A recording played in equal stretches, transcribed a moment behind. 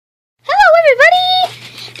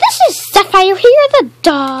Sapphire here, the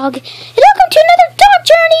dog, and welcome to another dog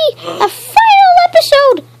journey, a final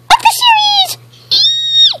episode of the series!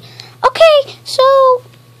 Eee! Okay, so,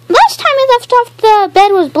 last time I left off, the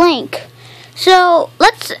bed was blank. So,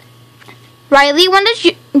 let's... Riley, when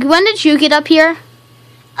did you get up here?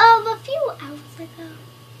 A few hours ago.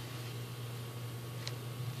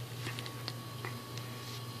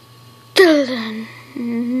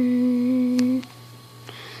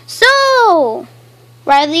 So,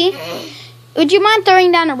 Riley, would you mind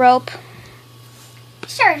throwing down a rope?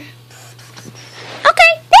 Sure. Okay,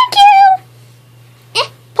 thank you!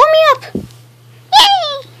 Pull me up!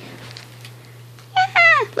 Yay!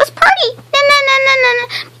 Yeah, let's party! No.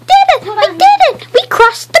 We did it! We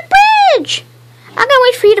crossed the bridge! I'm gonna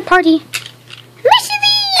wait for you to party.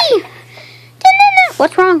 Missy! No.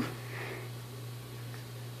 What's wrong?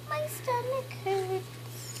 My stomach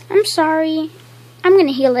hurts. I'm sorry. I'm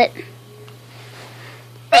gonna heal it.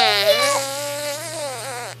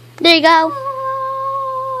 There you go.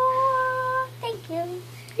 Thank you.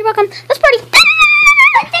 You're welcome. Let's party. We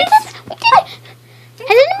did it. Has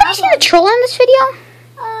anybody seen the troll in this video?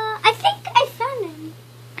 I think I found him.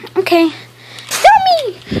 Okay. Throw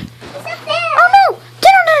me! He's up there. Oh no!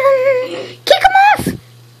 Kick him off!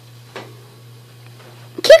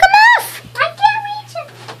 Kick him off! I can't reach him.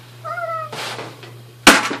 Hold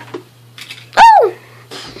on. Oh!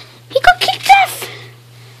 He got kicked off!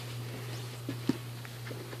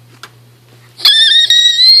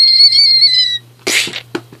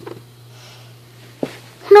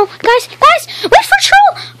 No, guys! Wait for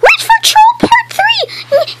troll! Wait for troll part 3!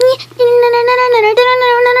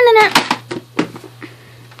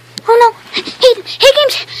 Oh no! Hey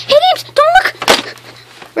Games! Don't look!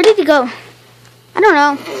 Where did he go? I don't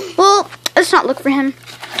know. Well, let's not look for him.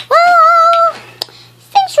 Well,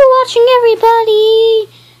 thanks for watching, everybody.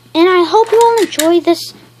 And I hope you all enjoy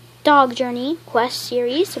this dog journey quest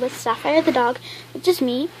series with Sapphire the dog, which is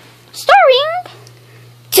me, starring...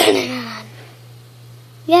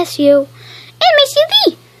 Yes, you. And Missy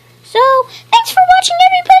Lee. So, thanks for watching,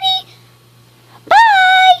 everybody.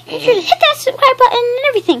 Bye. Make sure to hit that subscribe button and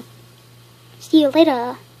everything. See you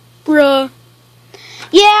later. Bruh.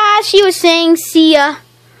 Yeah, she was saying see ya.